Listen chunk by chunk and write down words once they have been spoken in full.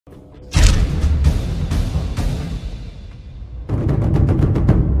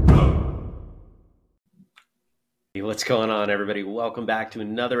Hey, what's going on, everybody? Welcome back to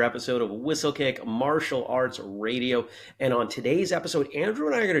another episode of Whistlekick Martial Arts Radio. And on today's episode, Andrew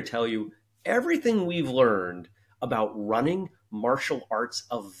and I are going to tell you everything we've learned about running martial arts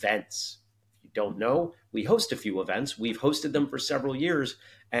events. If you don't know, we host a few events. We've hosted them for several years.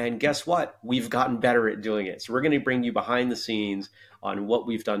 And guess what? We've gotten better at doing it. So we're going to bring you behind the scenes on what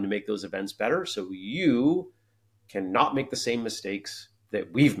we've done to make those events better so you cannot make the same mistakes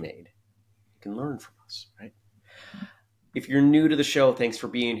that we've made. You can learn from us, right? If you're new to the show, thanks for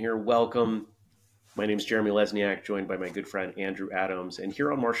being here. Welcome. My name is Jeremy Lesniak, joined by my good friend Andrew Adams. And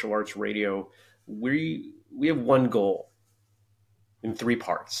here on Martial Arts Radio, we have one goal in three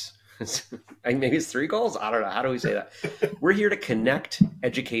parts. Maybe it's three goals? I don't know. How do we say that? We're here to connect,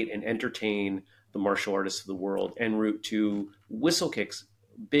 educate, and entertain the martial artists of the world en route to Whistlekick's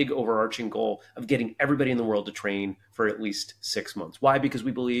big overarching goal of getting everybody in the world to train for at least 6 months. Why? Because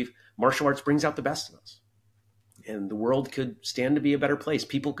we believe martial arts brings out the best in us. And the world could stand to be a better place.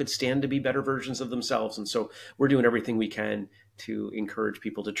 People could stand to be better versions of themselves. And so we're doing everything we can to encourage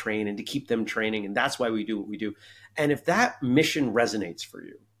people to train and to keep them training. And that's why we do what we do. And if that mission resonates for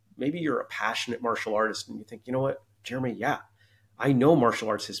you, maybe you're a passionate martial artist and you think, you know what, Jeremy, yeah, I know martial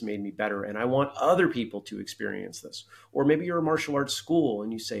arts has made me better and I want other people to experience this. Or maybe you're a martial arts school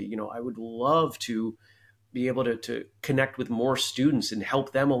and you say, you know, I would love to be able to connect with more students and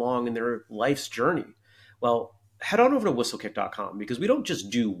help them along in their life's journey. Well, head on over to whistlekick.com because we don't just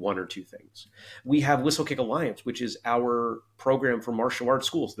do one or two things. We have Whistlekick Alliance, which is our program for martial arts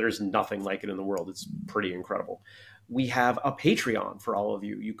schools. There's nothing like it in the world. It's pretty incredible. We have a Patreon for all of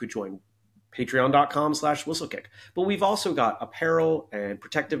you. You could join patreon.com/whistlekick. But we've also got apparel and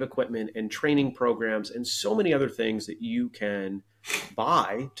protective equipment and training programs and so many other things that you can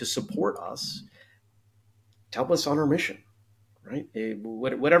buy to support us, to help us on our mission, right?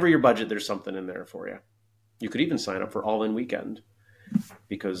 Whatever your budget, there's something in there for you. You could even sign up for All-In Weekend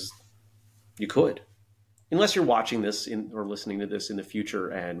because you could. Unless you're watching this or listening to this in the future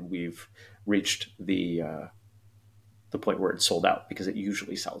and we've reached the point where it's sold out, because it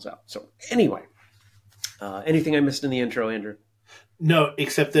usually sells out. So anyway, anything I missed in the intro, Andrew? No,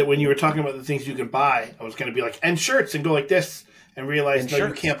 except that when you were talking about the things you can buy, I was going to be like, and shirts, and go like this, and realize, no,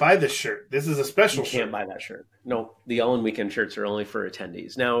 you can't buy this shirt. This is a special shirt. You can't buy that shirt. No, the All-In Weekend shirts are only for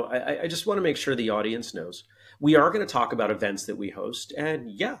attendees. Now, I just want to make sure the audience knows we are going to talk about events that we host.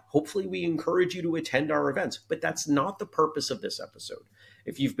 And yeah, hopefully we encourage you to attend our events. But that's not the purpose of this episode.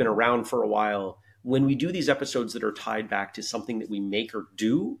 If you've been around for a while, when we do these episodes that are tied back to something that we make or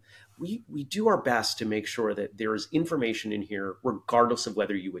do, we do our best to make sure that there is information in here, regardless of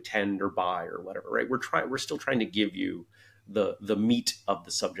whether you attend or buy or whatever, right? We're still trying to give you the meat of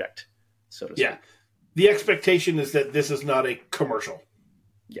the subject, so to speak. Yeah. The expectation is that this is not a commercial.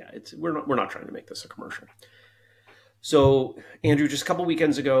 Yeah, we're not trying to make this a commercial. So, Andrew, just a couple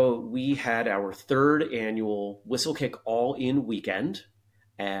weekends ago, we had our third annual Whistlekick All-In Weekend,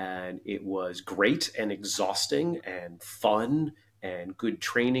 and it was great and exhausting and fun and good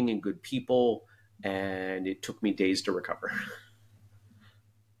training and good people, and it took me days to recover.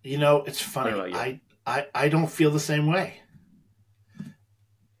 You know, it's funny. I don't feel the same way.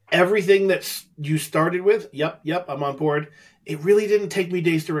 Everything that you started with, yep, I'm on board. It really didn't take me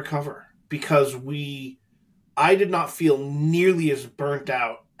days to recover because I did not feel nearly as burnt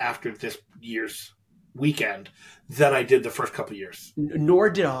out after this year's weekend than I did the first couple of years. Nor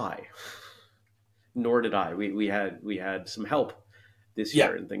did I. We had some help this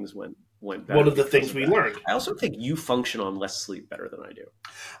year, and things went better. One of the things we learned. I also think you function on less sleep better than I do.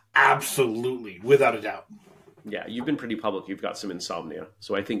 Absolutely, without a doubt. Yeah, you've been pretty public. You've got some insomnia,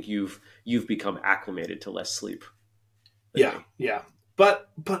 so I think you've become acclimated to less sleep. Yeah. But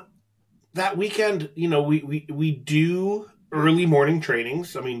that weekend, you know, we do early morning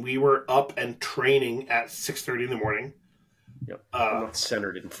trainings. I mean, we were up and training at 6:30 in the morning. Yep. I'm not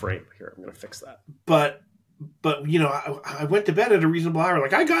centered in frame here. I'm going to fix that. But you know, I went to bed at a reasonable hour.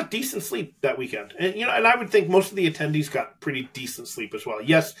 Like I got decent sleep that weekend, and you know, and I would think most of the attendees got pretty decent sleep as well.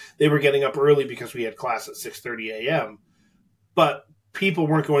 Yes, they were getting up early because we had class at 6:30 a.m. But people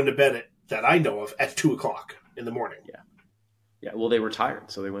weren't going to bed that I know of at 2:00 in the morning. Yeah. Well, they were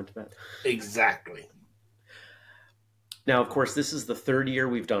tired, so they went to bed. Exactly. Now, of course, this is the third year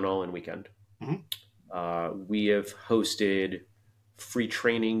we've done All-In Weekend. Mm-hmm. We have hosted Free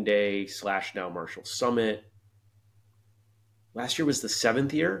Training Day / Now Martial Summit. Last year was the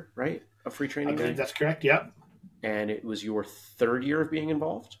 7th year, right? Of Free Training Day? That's correct, yeah. And it was your third year of being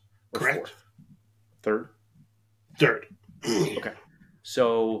involved? Or correct. Fourth? Third? Third. Okay.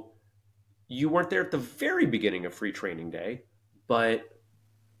 So you weren't there at the very beginning of Free Training Day, but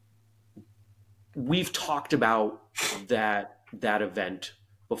we've talked about that event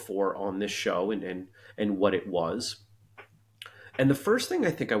before on this show and what it was. And the first thing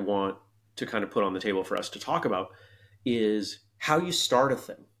I think I want to kind of put on the table for us to talk about is how you start a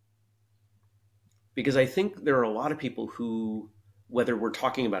thing. Because I think there are a lot of people who, whether we're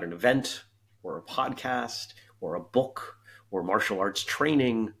talking about an event or a podcast or a book or martial arts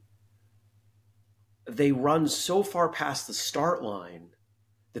training, they run so far past the start line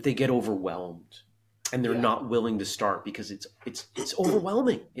that they get overwhelmed and they're not willing to start because it's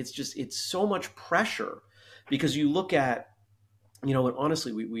overwhelming. It's so much pressure because you look at, and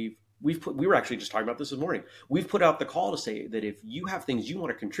honestly, we were actually just talking about this morning. We've put out the call to say that if you have things you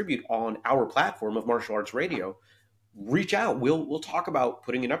want to contribute on our platform of Martial Arts Radio, reach out. We'll talk about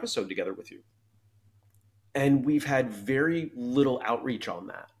putting an episode together with you. And we've had very little outreach on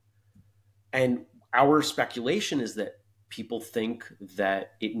that. And our speculation is that people think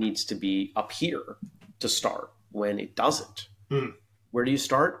that it needs to be up here to start when it doesn't. Where do you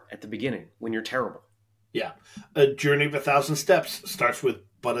start? At the beginning, when you're terrible. Yeah. A journey of 1,000 steps starts with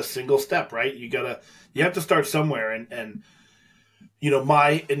but a single step, right? You have to start somewhere. And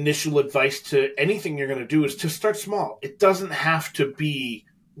my initial advice to anything you're going to do is to start small. It doesn't have to be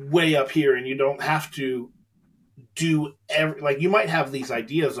way up here, and you don't have to do you might have these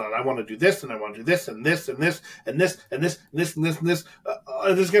ideas on, I want to do this and I want to do this and this and this and this and this and this and this and this.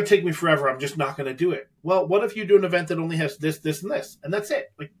 This is going to take me forever. I'm just not going to do it. Well, what if you do an event that only has this, this, and this, and that's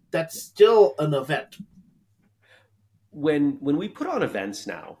it? Like, that's still an event. When we put on events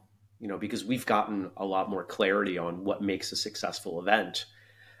now, because we've gotten a lot more clarity on what makes a successful event,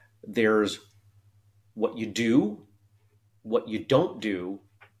 there's what you do, what you don't do,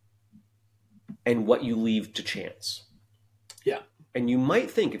 and what you leave to chance. Yeah. And you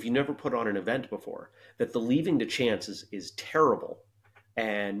might think, if you never put on an event before, that the leaving to chance is terrible.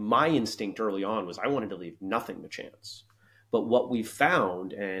 And my instinct early on was I wanted to leave nothing to chance. But what we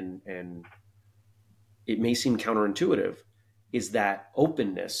found, and it may seem counterintuitive, is that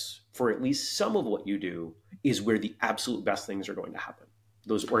openness for at least some of what you do is where the absolute best things are going to happen.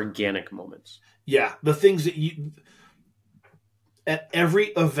 Those organic moments. Yeah. The things that at every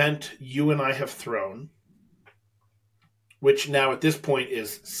event you and I have thrown, which now at this point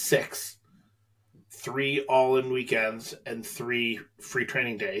is 6, 3 all-in weekends and 3 free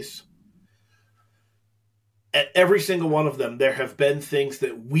training days. At every single one of them, there have been things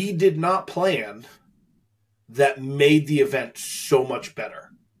that we did not plan that made the event so much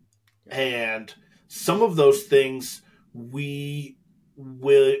better. And some of those things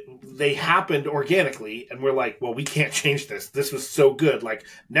they happened organically, and we're like, well, we can't change this. This was so good. Like,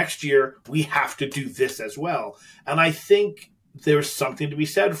 next year we have to do this as well. And I think there's something to be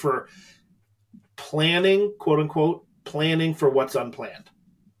said for planning, quote unquote, planning for what's unplanned.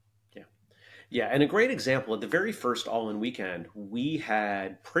 Yeah. And a great example, at the very first all-in weekend, we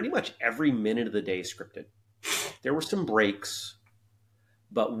had pretty much every minute of the day scripted. There were some breaks,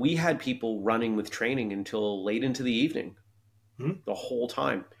 but we had people running with training until late into the evening. The whole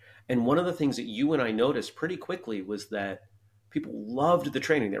time. And one of the things that you and I noticed pretty quickly was that people loved the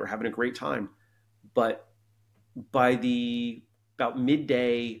training. They were having a great time. But by about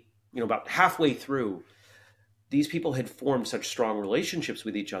midday, about halfway through, these people had formed such strong relationships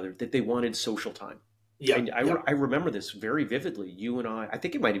with each other that they wanted social time. Yeah. And I remember this very vividly. You and I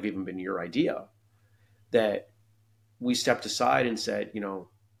think it might have even been your idea, that we stepped aside and said,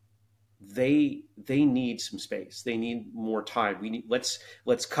 they need some space. They need more time.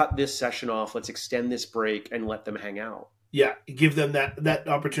 Let's cut this session off. Let's extend this break and let them hang out. Yeah. Give them that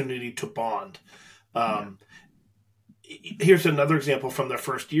opportunity to bond. Here's another example from the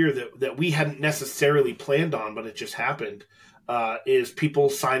first year that we hadn't necessarily planned on, but it just happened, is people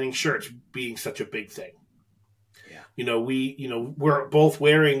signing shirts being such a big thing. Yeah. We're both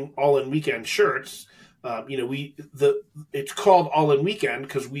wearing all-in weekend shirts. It's called all-in weekend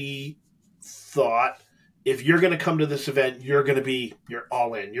because we thought, if you're going to come to this event, you're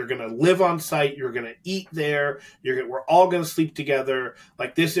all in. You're going to live on site. You're going to eat there. We're all going to sleep together.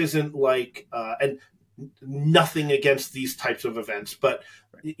 Like, this isn't like, and nothing against these types of events, but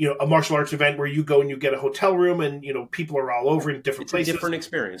a martial arts event where you go and you get a hotel room and people are all over in different places. It's a different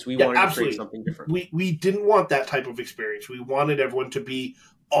experience. We wanted to create something different. We didn't want that type of experience. We wanted everyone to be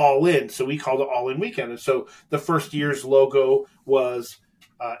all in, so we called it all-in weekend. And so the first year's logo was,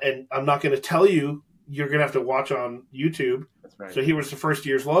 and I'm not going to tell you, you're going to have to watch on YouTube. That's right. So here was the first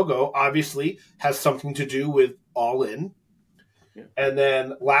year's logo. Obviously has something to do with all in. Yeah. And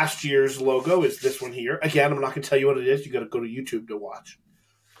then last year's logo is this one here. Again, I'm not going to tell you what it is. You got to go to YouTube to watch.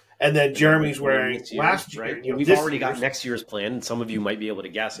 And then And then we're Jeremy's going wearing this year, last year. right? And we've This already got year's. next year's plan, and some of you might be able to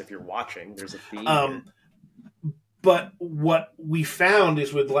guess if you're watching. There's a theme here. But what we found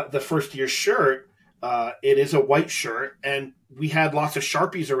is with the first year shirt, it is a white shirt, and we had lots of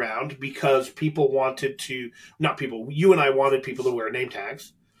Sharpies around because people wanted to, not people, you and I wanted people to wear name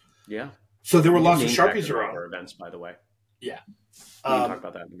tags. Yeah. So there were We do lots of name tags Sharpies at all of around. our events, by the way. Yeah. We can talk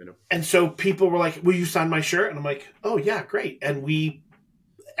about that in a minute. And so people were like, will you sign my shirt? And I'm like, oh, yeah, great. And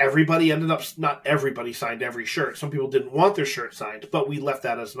everybody ended up, not everybody signed every shirt. Some people didn't want their shirt signed, but we left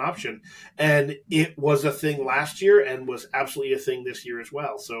that as an option. And it was a thing last year and was absolutely a thing this year as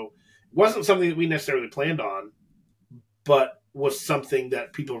well. So it wasn't something that we necessarily planned on, but was something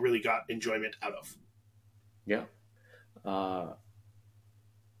that people really got enjoyment out of. Yeah.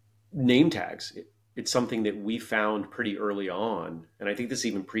 Name tags. It's something that we found pretty early on, and I think this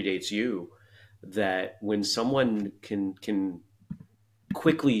even predates you, that when someone can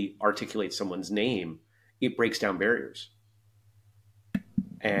quickly articulate someone's name, it breaks down barriers.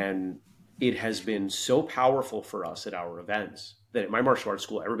 And it has been so powerful for us at our events that at my martial arts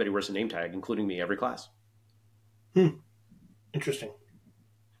school, everybody wears a name tag, including me, every class. Interesting.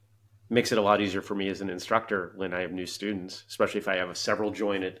 Makes it a lot easier for me as an instructor when I have new students, especially if I have several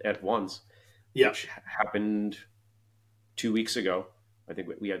join at once. Yeah. Which happened 2 weeks ago. I think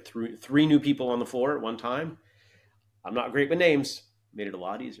we had three new people on the floor at one time. I'm not great with names. Made it a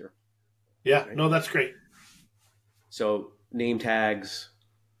lot easier. Yeah. Right? No, that's great. So name tags,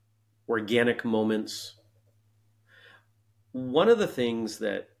 organic moments. One of the things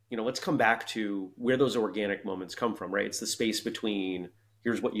that, let's come back to where those organic moments come from, right? It's the space between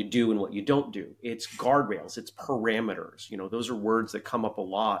here's what you do and what you don't do. It's guardrails, it's parameters. Those are words that come up a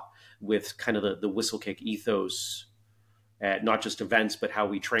lot with kind of the whistlekick ethos at not just events, but how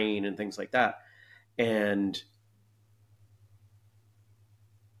we train and things like that. And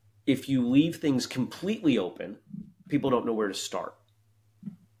if you leave things completely open, people don't know where to start.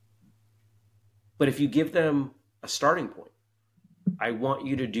 But if you give them a starting point, I want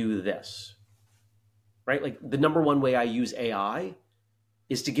you to do this, right? Like the number one way I use AI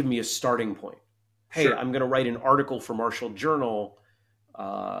is to give me a starting point. Hey, sure. I'm going to write an article for Martial Journal.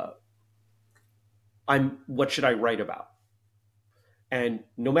 What should I write about? And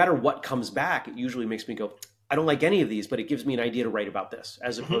no matter what comes back, it usually makes me go, I don't like any of these, but it gives me an idea to write about this,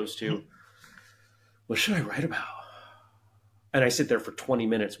 as opposed to, what should I write about? And I sit there for 20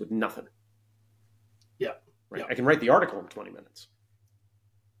 minutes with nothing. Yeah. Right. Yeah. I can write the article in 20 minutes.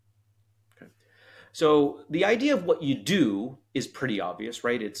 Okay. So the idea of what you do is pretty obvious,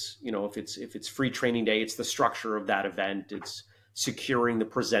 right? It's, if it's free training day, it's the structure of that event. It's securing the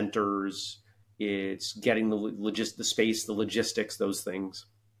presenters. It's getting the space, the logistics, those things.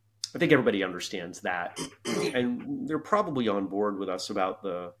 I think everybody understands that. And they're probably on board with us about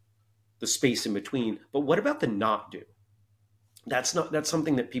the space in between. But what about the not do? That's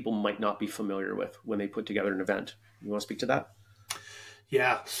something that people might not be familiar with when they put together an event. You want to speak to that?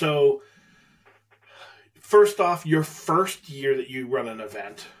 Yeah. So first off, your first year that you run an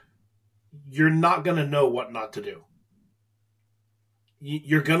event, you're not going to know what not to do.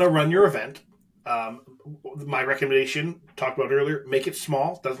 You're going to run your event. My recommendation, talked about earlier, make it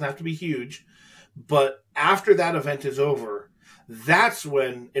small. Doesn't have to be huge. But after that event is over, that's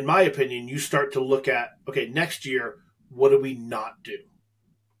when, in my opinion, you start to look at, okay, next year, what do we not do?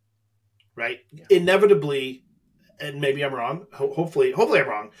 Right? Yeah. Inevitably, and maybe I'm wrong, hopefully I'm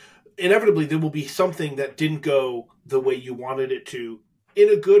wrong, inevitably there will be something that didn't go the way you wanted it to, in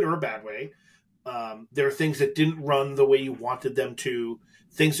a good or a bad way. There are things that didn't run the way you wanted them to,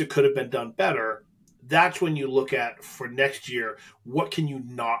 things that could have been done better. That's when you look at, for next year, what can you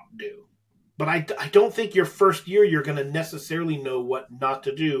not do? But I don't think your first year you're going to necessarily know what not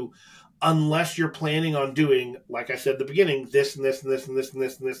to do unless you're planning on doing, like I said at the beginning, this and this and this and this and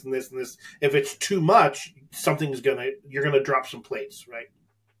this and this and this and this. If it's too much, you're going to drop some plates, right?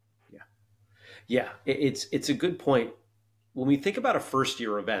 Yeah. Yeah, it's a good point. When we think about a first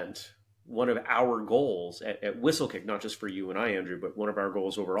year event, one of our goals at whistlekick, not just for you and I, Andrew, but one of our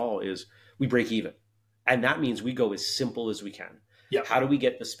goals overall is we break even. And that means we go as simple as we can. Yep. How do we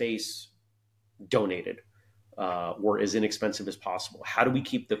get the space donated or as inexpensive as possible? How do we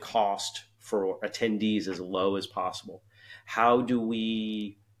keep the cost for attendees as low as possible? How do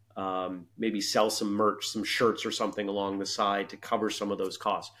we maybe sell some merch, some shirts or something along the side to cover some of those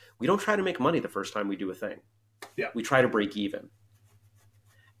costs? We don't try to make money the first time we do a thing. Yeah. We try to break even.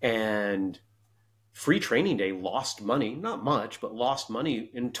 And free training day lost money, not much, but lost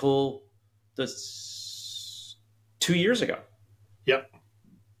money until 2 years ago. Yep.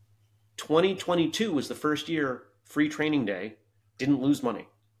 2022 was the first year free training day didn't lose money.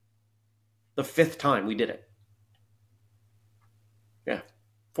 The fifth time we did it. Yeah.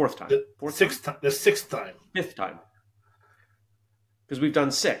 Fourth time. The Fourth sixth time. The sixth time. Fifth time. Because we've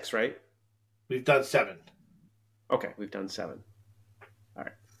done 6, right? We've done 7. Okay, we've done 7. All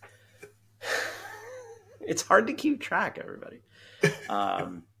right. It's hard to keep track, everybody.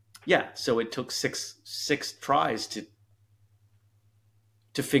 Yeah, so it took six tries to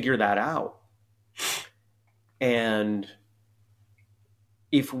figure that out. And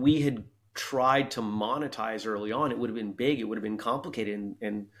if we had tried to monetize early on, it would have been big, it would have been complicated,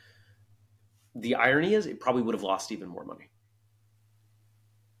 and the irony is it probably would have lost even more money.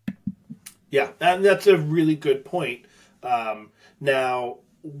 Yeah, and that's a really good point. Now,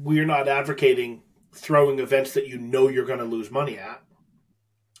 we're not advocating throwing events that you know you're going to lose money at,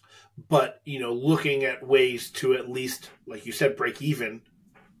 but looking at ways to at least, like you said, break even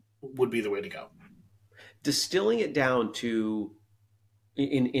would be the way to go. Distilling it down to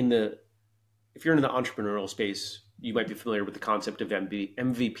if you're in the entrepreneurial space, you might be familiar with the concept of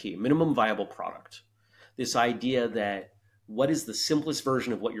MVP, minimum viable product. This idea that what is the simplest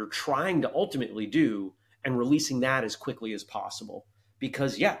version of what you're trying to ultimately do and releasing that as quickly as possible.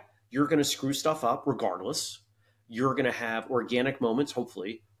 Because yeah, you're going to screw stuff up regardless. You're going to have organic moments,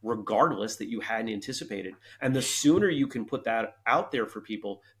 hopefully, regardless, that you hadn't anticipated. And the sooner you can put that out there for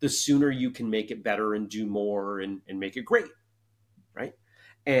people, the sooner you can make it better and do more and make it great, right?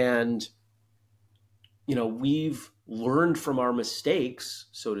 And, we've learned from our mistakes,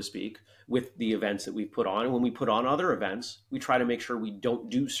 so to speak, with the events that we've put on. And when we put on other events, we try to make sure we don't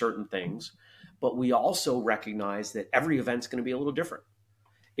do certain things. But we also recognize that every event's going to be a little different.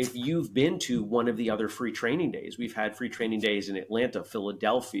 If you've been to one of the other free training days, we've had free training days in Atlanta,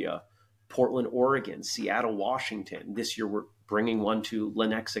 Philadelphia, Portland, Oregon, Seattle, Washington. This year, we're bringing one to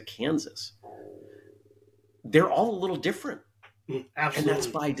Lenexa, Kansas. They're all a little different. Absolutely. And that's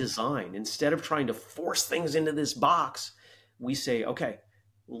by design. Instead of trying to force things into this box, we say, okay,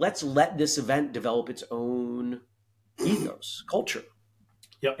 let's let this event develop its own ethos, culture.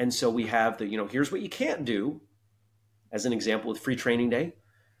 Yep. And so we have here's what you can't do. As an example, with free training day,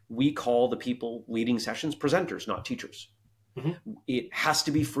 we call the people leading sessions presenters, not teachers. Mm-hmm. It has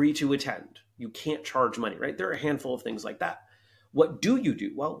to be free to attend. You can't charge money, right? There are a handful of things like that. What do you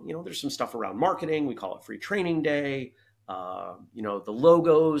do? Well, there's some stuff around marketing. We call it free training day. The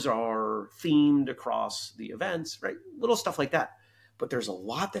logos are themed across the events, right? Little stuff like that. But there's a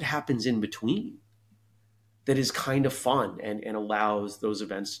lot that happens in between that is kind of fun and allows those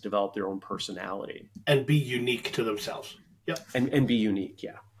events to develop their own personality. And be unique to themselves. Yep. And be unique,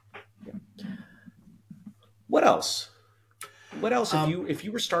 yeah. What else? What else if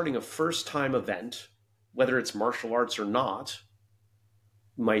you were starting a first-time event, whether it's martial arts or not,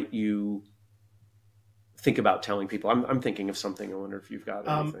 might you think about telling people? I'm thinking of something. I wonder if you've got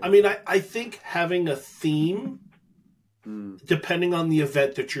anything. I think having a theme, depending on the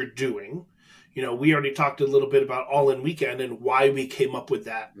event that you're doing. We already talked a little bit about All-In Weekend and why we came up with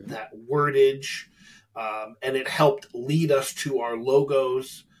that wordage, and it helped lead us to our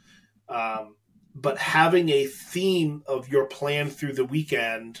logos. But having a theme of your plan through the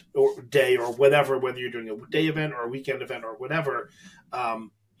weekend or day or whatever, whether you're doing a day event or a weekend event or whatever,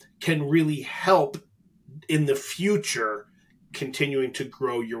 can really help in the future continuing to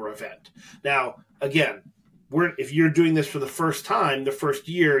grow your event. Now, again, if you're doing this for the first time, the first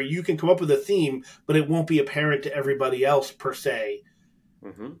year, you can come up with a theme, but it won't be apparent to everybody else per se.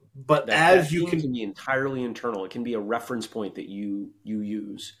 Mm-hmm. But that theme can be entirely internal. It can be a reference point that you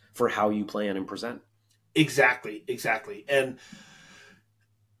use for how you plan and present. Exactly. And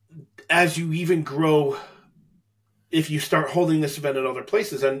as you even grow, if you start holding this event at other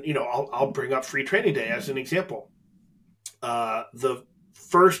places, and I'll bring up Free Training Day as an example. The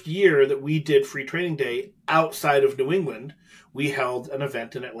first year that we did Free Training Day outside of New England, we held an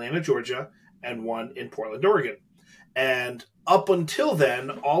event in Atlanta, Georgia, and one in Portland, Oregon. And up until then,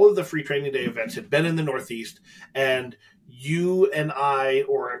 all of the Free Training Day events had been in the Northeast, and you and I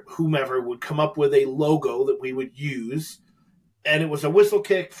or whomever would come up with a logo that we would use, and it was a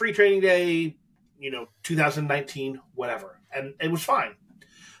whistlekick, Free Training Day, 2019, whatever. And it was fine.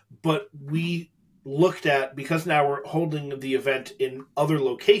 But we looked at, because now we're holding the event in other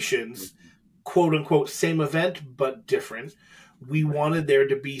locations, quote unquote, same event, but different. We wanted there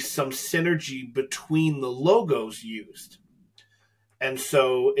to be some synergy between the logos used. And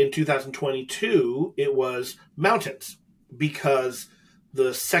so in 2022, it was mountains, because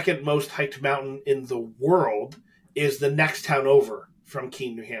the second most hiked mountain in the world is the next town over from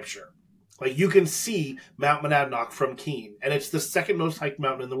Keene, New Hampshire. Like, you can see Mount Monadnock from Keene, and it's the second most hiked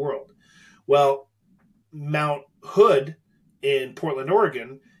mountain in the world. Well, Mount Hood in Portland,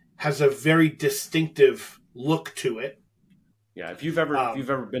 Oregon has a very distinctive look to it. Yeah, if you've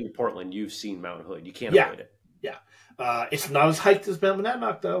ever been to Portland, you've seen Mount Hood. You can't Yeah, avoid it. yeah. It's not as hiked as Mount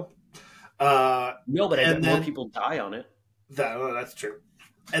Monadnock, though. No, but I bet And more then people die on it. that's true.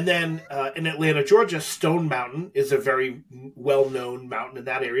 And then in Atlanta, Georgia, Stone Mountain is a very well-known mountain in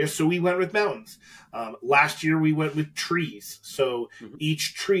that area. So we went with mountains. Last year, we went with trees. So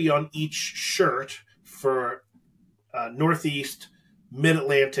each tree on each shirt for Northeast,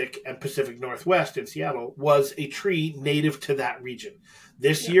 Mid-Atlantic, and Pacific Northwest in Seattle was a tree native to that region.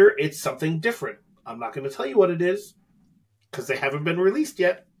 This year, it's something different. I'm not going to tell you what it is because they haven't been released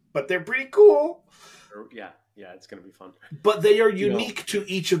yet, but they're pretty cool. Yeah, it's going to be fun. But they are unique to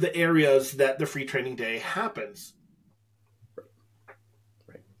each of the areas that the free training day happens.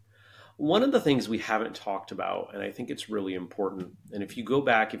 Right. One of the things we haven't talked about, and I think it's really important, and if you go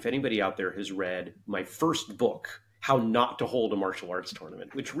back, if anybody out there has read my first book, How Not to Hold a Martial Arts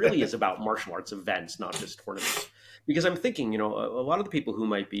Tournament, which really is about martial arts events, not just tournaments. Because I'm thinking, a lot of the people who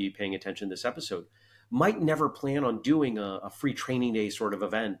might be paying attention to this episode might never plan on doing a free training day sort of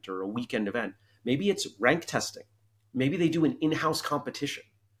event or a weekend event. Maybe it's rank testing. Maybe they do an in-house competition,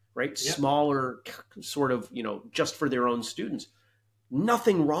 right? Yeah. Smaller, sort of, just for their own students.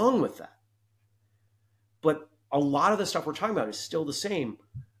 Nothing wrong with that. But a lot of the stuff we're talking about is still the same.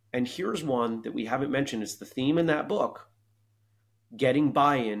 And here's one that we haven't mentioned. It's the theme in that book, getting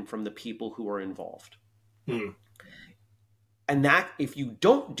buy-in from the people who are involved. And that, if you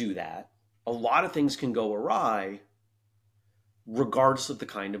don't do that, a lot of things can go awry regardless of the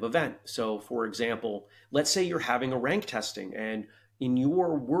kind of event. So for example, let's say you're having a rank testing, and in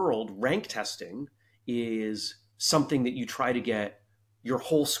your world, rank testing is something that you try to get your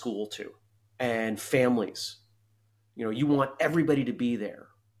whole school to, and families. You want everybody to be there.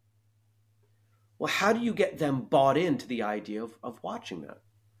 Well, how do you get them bought into the idea of watching that?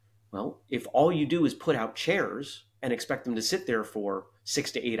 Well, if all you do is put out chairs and expect them to sit there for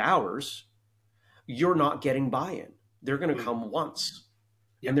 6 to 8 hours, you're not getting buy-in. They're going to come once,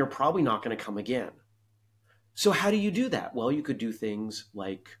 and they're probably not going to come again. So how do you do that? Well, you could do things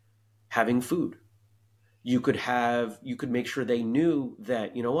like having food. You could make sure they knew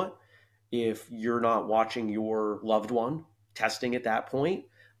that, if you're not watching your loved one testing at that point,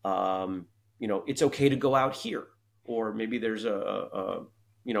 it's okay to go out here, or maybe there's a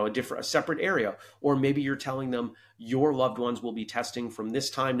separate area, or maybe you're telling them your loved ones will be testing from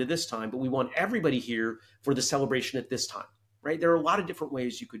this time to this time, but we want everybody here for the celebration at this time, right? There are a lot of different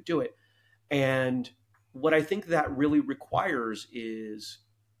ways you could do it. And what I think that really requires is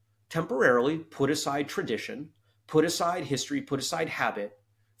temporarily put aside tradition, put aside history, put aside habit,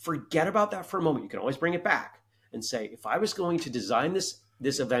 forget about that for a moment. You can always bring it back and say, if I was going to design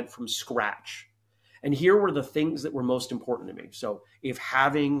this event from scratch, and here were the things that were most important to me. So if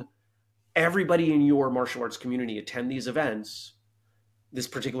having everybody in your martial arts community attend these events, this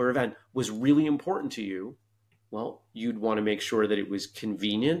particular event was really important to you, well, you'd want to make sure that it was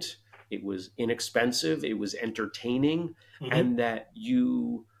convenient, it was inexpensive, it was entertaining, and that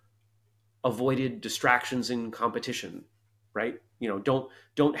you avoided distractions in competition, right?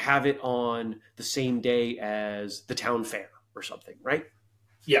 Don't have it on the same day as the town fair or something, right?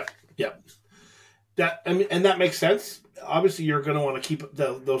 Yeah. And that makes sense. Obviously, you're going to want to keep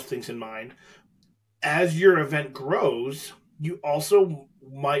those things in mind. As your event grows, you also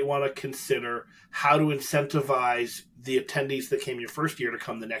might want to consider how to incentivize the attendees that came your first year to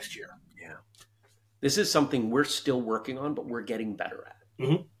come the next year. Yeah. This is something we're still working on, but we're getting better at.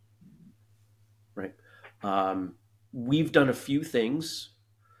 Right. We've done a few things,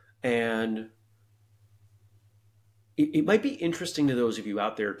 and it might be interesting to those of you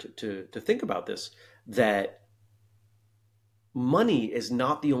out there to think about this, that money is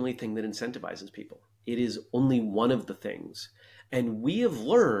not the only thing that incentivizes people. It is only one of the things. And we have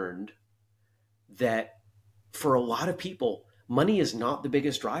learned that for a lot of people, money is not the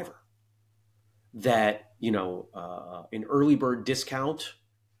biggest driver. That, an early bird discount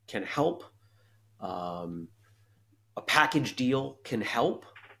can help. A package deal can help.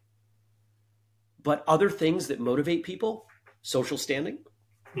 But other things that motivate people, social standing,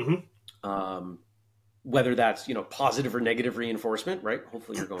 whether that's, positive or negative reinforcement, right?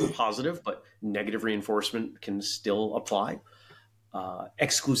 Hopefully you're going positive, but negative reinforcement can still apply.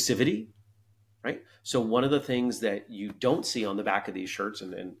 Exclusivity, right? So one of the things that you don't see on the back of these shirts,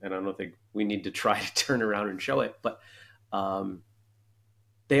 and I don't think we need to try to turn around and show it, but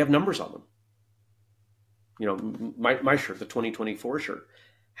they have numbers on them. My shirt, the 2024 shirt,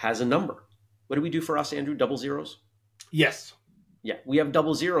 has a number. What do we do for us, Andrew? Double zeros? Yes. Yeah, we have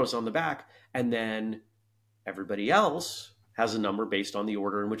double zeros on the back, and then everybody else has a number based on the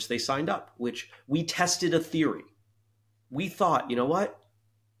order in which they signed up, which we tested a theory. We thought, you know what?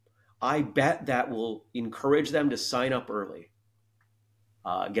 I bet that will encourage them to sign up early.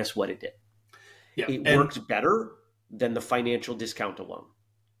 Guess what it did? Yeah. It worked better than the financial discount alone.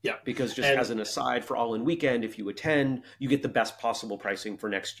 Yeah. Because just as an aside, for All In Weekend, if you attend, you get the best possible pricing for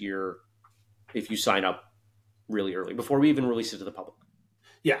next year if you sign up really early, before we even release it to the public.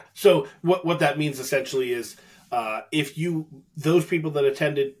 Yeah. So what that means essentially is those people that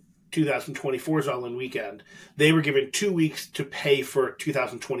attended 2024's All In Weekend, they were given 2 weeks to pay for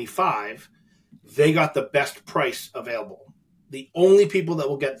 2025. They got the best price available. The only people that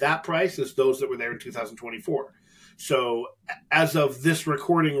will get that price is those that were there in 2024. So as of this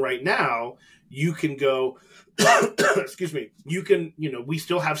recording right now, you can go, excuse me, we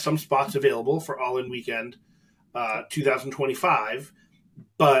still have some spots available for All In Weekend 2025,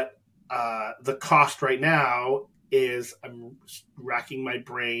 but the cost right now is, I'm racking my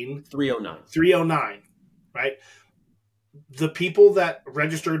brain, $309, right? The people that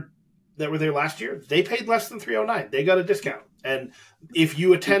registered that were there last year, they paid less than $309. They got a discount. And if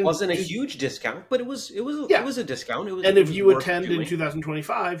you attend, it wasn't a huge discount, but it was a discount. If you attend in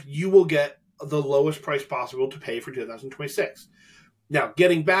 2025, you will get the lowest price possible to pay for 2026. Now,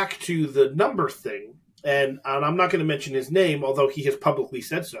 getting back to the number thing, and I'm not going to mention his name, although he has publicly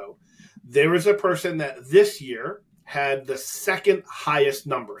said so. There is a person that this year had the second highest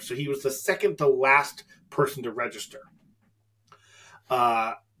number. So he was the second to last person to register.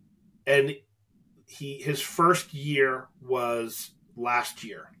 And his first year was last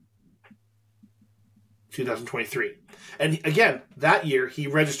year, 2023. And again, that year he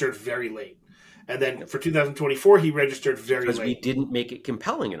registered very late. And then for 2024, he registered very late. Because we didn't make it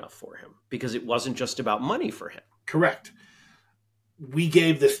compelling enough for him, because it wasn't just about money for him. Correct. We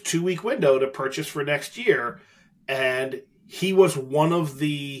gave this 2-week window to purchase for next year, and he was one of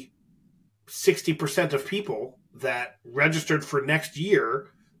the 60% of people that registered for next year,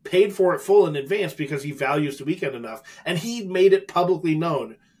 paid for it full in advance because he values the weekend enough, and he made it publicly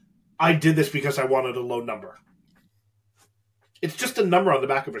known, I did this because I wanted a low number. It's just a number on the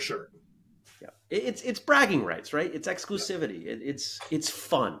back of a shirt. Yeah, it's bragging rights, right? It's exclusivity. It's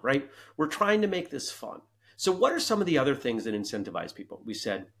fun, right? We're trying to make this fun. So what are some of the other things that incentivize people? We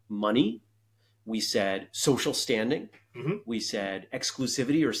said money. We said social standing. Mm-hmm. We said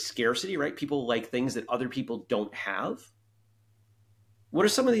exclusivity or scarcity, right? People like things that other people don't have. What are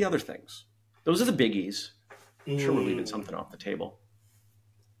some of the other things? Those are the biggies. I'm sure we're leaving something off the table.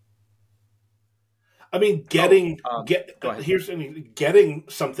 I mean, getting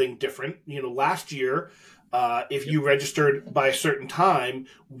something different. Last year, if you registered by a certain time,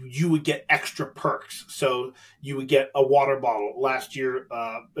 you would get extra perks. So you would get a water bottle. Last year,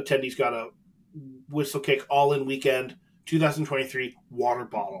 attendees got a whistlekick All In Weekend 2023 water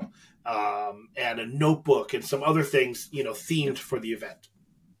bottle, and a notebook and some other things, themed for the event.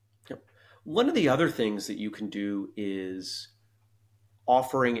 Yep. One of the other things that you can do is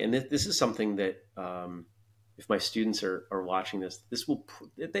offering, and this is something that if my students are watching this,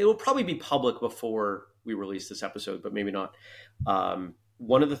 they will probably be public before we release this episode, but maybe not.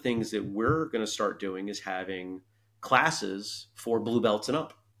 One of the things that we're going to start doing is having classes for blue belts and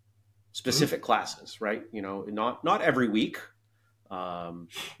up, specific classes, right? Not every week,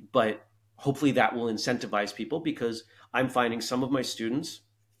 but hopefully that will incentivize people, because I'm finding some of my students,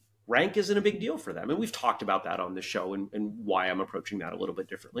 rank isn't a big deal for them. And we've talked about that on the show and why I'm approaching that a little bit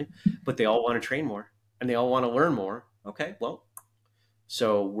differently, but they all want to train more and they all want to learn more. Okay, well,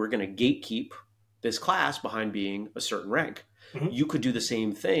 so we're going to gatekeep this class behind being a certain rank. Mm-hmm. You could do the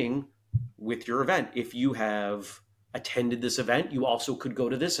same thing with your event. If you have attended this event, you also could go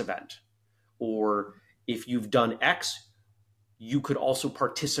to this event. Or if you've done X, you could also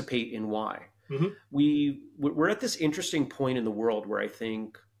participate in Y. Mm-hmm. We're at this interesting point in the world where I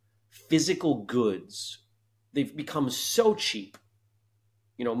think physical goods, they've become so cheap.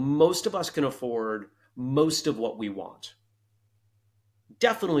 Most of us can afford most of what we want.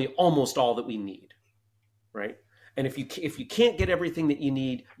 Definitely almost all that we need, right? And if you can't get everything that you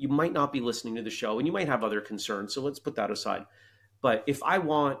need, you might not be listening to the show, and you might have other concerns. So let's put that aside. But if I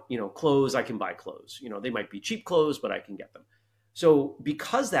want, clothes, I can buy clothes. They might be cheap clothes, but I can get them. So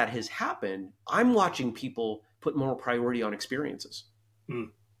because that has happened, I'm watching people put more priority on experiences.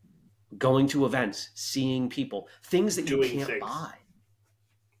 Mm. Going to events, seeing people, things that you can't buy.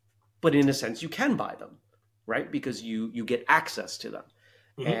 But in a sense, you can buy them, right? Because you get access to them.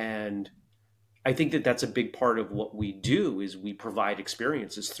 Mm-hmm. And I think that that's a big part of what we do, is we provide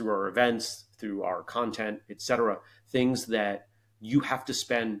experiences through our events, through our content, etc. Things that you have to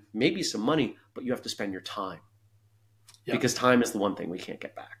spend maybe some money, but you have to spend your time. Yeah. because time is the one thing we can't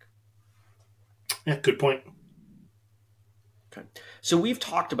get back. Yeah, good point. Okay. So we've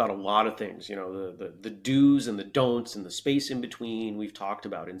talked about a lot of things, the do's and the don'ts and the space in between. We've talked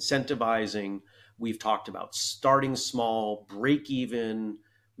about incentivizing. We've talked about starting small, break even.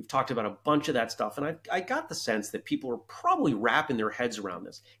 We've talked about a bunch of that stuff. And I got the sense that people are probably wrapping their heads around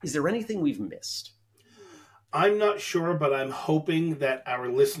this. Is there anything we've missed? I'm not sure, but I'm hoping that our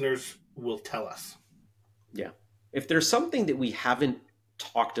listeners will tell us. Yeah. If there's something that we haven't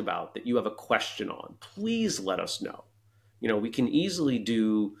talked about that you have a question on, please let us know. We can easily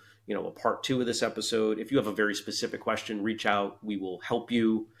do, a part 2 of this episode. If you have a very specific question, reach out. We will help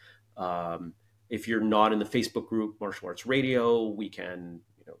you. If you're not in the Facebook group, Martial Arts Radio, we can,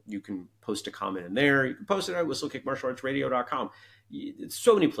 you can post a comment in there. You can post it at whistlekickmartialartsradio.com. It's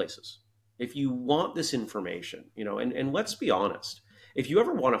so many places. If you want this information, and let's be honest, if you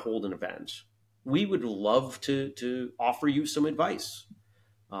ever want to hold an event, we would love to offer you some advice.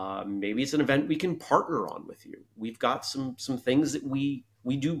 Maybe it's an event we can partner on with you. We've got some things that we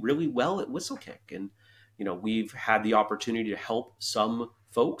do really well at Whistlekick, and we've had the opportunity to help some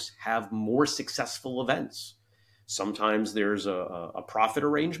folks have more successful events. Sometimes there's a profit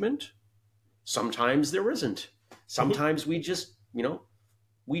arrangement. Sometimes there isn't. Sometimes we just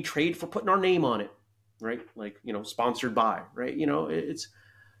we trade for putting our name on it, right? Like sponsored by, right?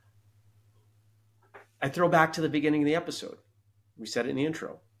 I throw back to the beginning of the episode. We said it in the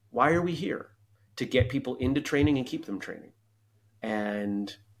intro. Why are we here? To get people into training and keep them training.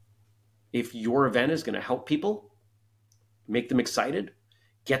 And if your event is going to help people, make them excited,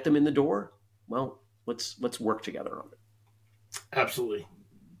 get them in the door, well, let's work together on it. Absolutely.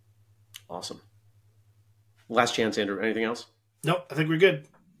 Awesome. Last chance, Andrew. Anything else? Nope, I think we're good.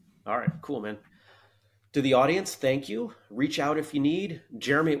 All right, cool, man. To the audience, thank you. Reach out if you need.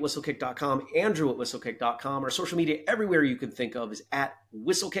 Jeremy at whistlekick.com, Andrew at whistlekick.com. Our social media everywhere you can think of is at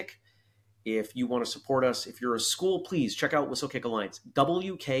Whistlekick. If you want to support us, if you're a school, please check out Whistlekick Alliance,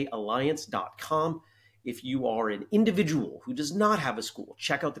 wkalliance.com. If you are an individual who does not have a school,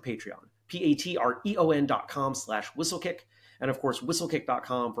 check out the Patreon, patreon.com/whistlekick. And of course,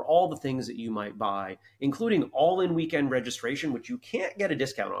 whistlekick.com for all the things that you might buy, including all-in weekend registration, which you can't get a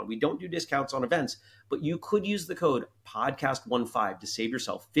discount on. We don't do discounts on events, but you could use the code podcast15 to save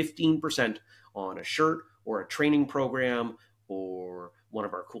yourself 15% on a shirt or a training program or one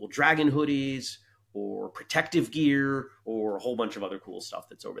of our cool dragon hoodies or protective gear or a whole bunch of other cool stuff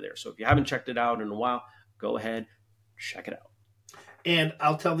that's over there. So if you haven't checked it out in a while, go ahead, check it out. And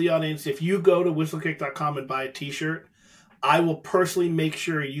I'll tell the audience, if you go to whistlekick.com and buy a t-shirt, I will personally make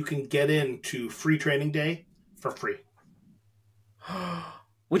sure you can get into free training day for free.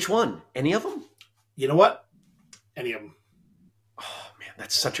 Which one? Any of them? You know what? Any of them. Oh, man,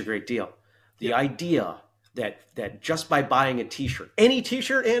 that's such a great deal. The idea that just by buying a t-shirt, any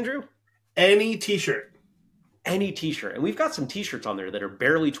t-shirt, Andrew? Any t-shirt. Any t-shirt. And we've got some t-shirts on there that are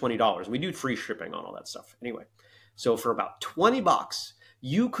barely $20. We do free shipping on all that stuff. Anyway, so for about $20,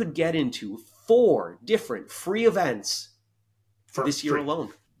 you could get into 4 different free events for this year alone.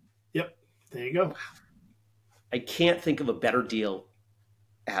 Yep. There you go. I can't think of a better deal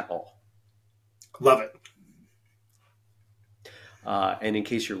at all. Love it. And in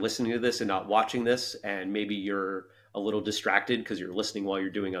case you're listening to this and not watching this, and maybe you're a little distracted because you're listening while you're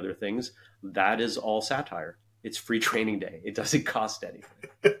doing other things, that is all satire. It's free training day. It doesn't cost anything.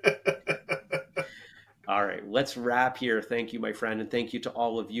 All right, let's wrap here. Thank you, my friend. And thank you to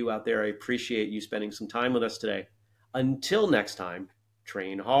all of you out there. I appreciate you spending some time with us today. Until next time,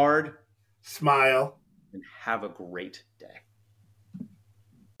 train hard, smile, and have a great day.